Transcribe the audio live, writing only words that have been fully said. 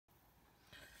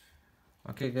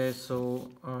Okay guys, so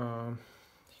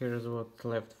here's what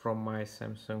left from my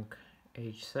Samsung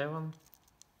H7.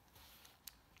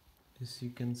 As you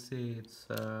can see, it's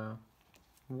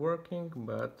working,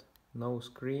 but no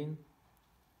screen,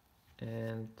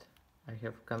 and I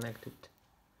have connected.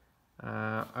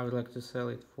 I would like to sell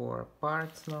it for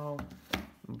parts now,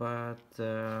 but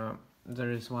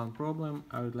there is one problem.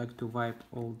 I would like to wipe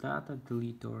all data,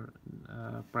 delete or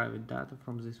private data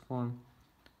from this phone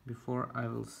before I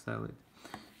will sell it.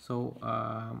 So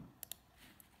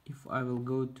if I will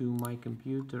go to my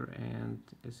computer, and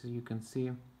as you can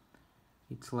see,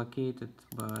 it's located,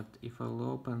 but if I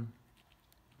will open,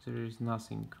 there is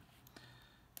nothing.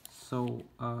 So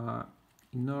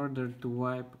in order to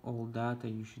wipe all data,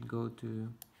 you should go to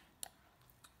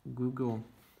Google.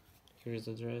 Here is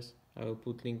the address. I will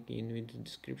put link in the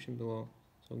description below.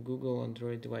 So Google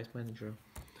Android Device Manager.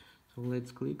 So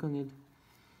let's click on it,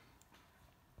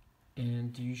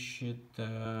 and you should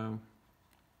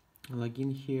log in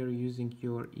here using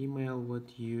your email,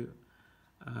 what you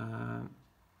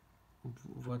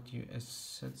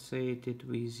associated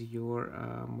with your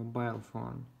mobile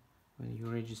phone when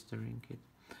you're registering it.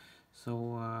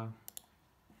 So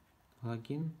log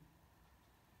in,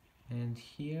 and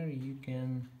here you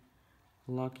can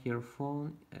lock your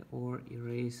phone or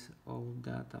erase all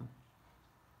data.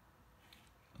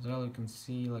 As well, you can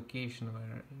see location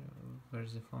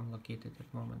where's the phone located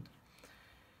at the moment.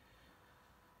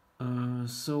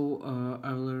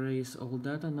 I will erase all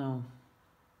data now,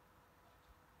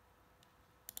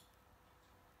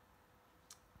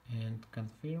 and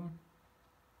confirm.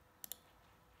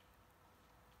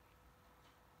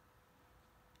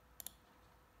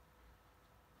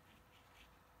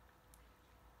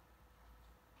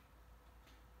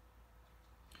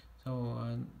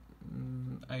 So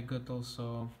I got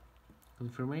also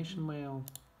confirmation mail.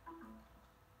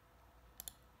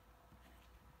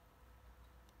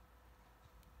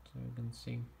 So you can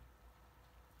see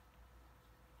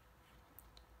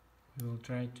we will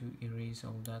try to erase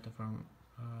all data from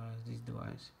this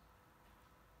device,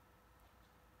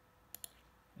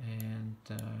 and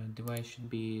device should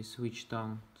be switched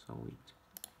on, so it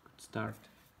could start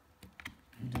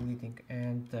deleting,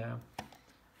 and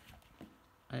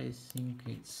I think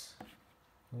it's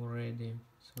already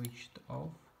switched off.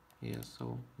 Yeah,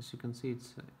 so as you can see,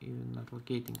 it's even not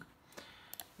locating,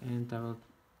 and I will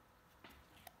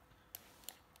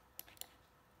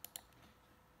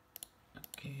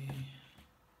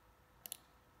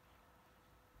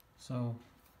so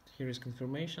here is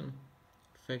confirmation,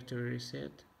 factory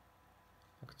reset,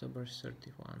 October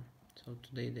 31, so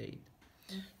today date.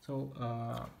 So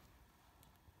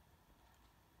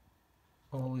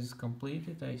all is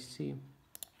completed, I see,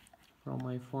 from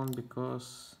my phone,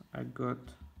 because I got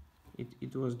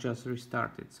it was just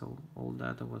restarted, so all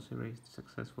data was erased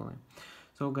successfully.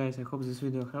 So guys, I hope this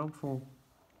video helpful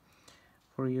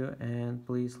for you, and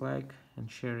please like and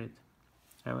share it.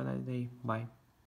 Have a nice day. Bye.